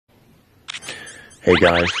Hey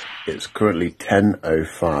guys, it's currently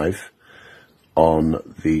 10:05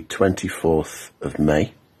 on the 24th of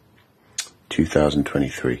May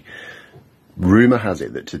 2023. Rumour has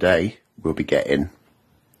it that today we'll be getting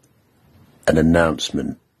an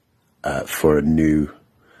announcement for a new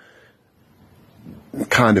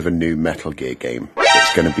Metal Gear game.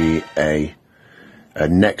 It's going to be a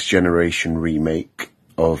next generation remake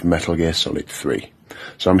of Metal Gear Solid 3.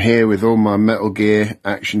 So I'm here with all my Metal Gear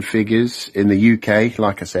action figures in the UK.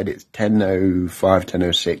 Like I said, it's 10:05,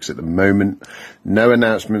 10:06 at the moment. No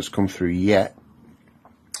announcements come through yet.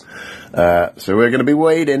 So we're going to be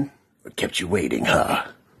waiting. We kept you waiting, huh?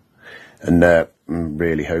 And I'm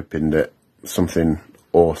really hoping that something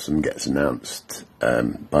awesome gets announced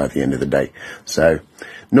by the end of the day. So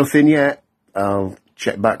nothing yet. I'll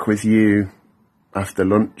check back with you after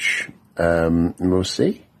lunch and we'll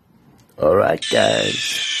see. All right,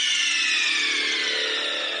 guys.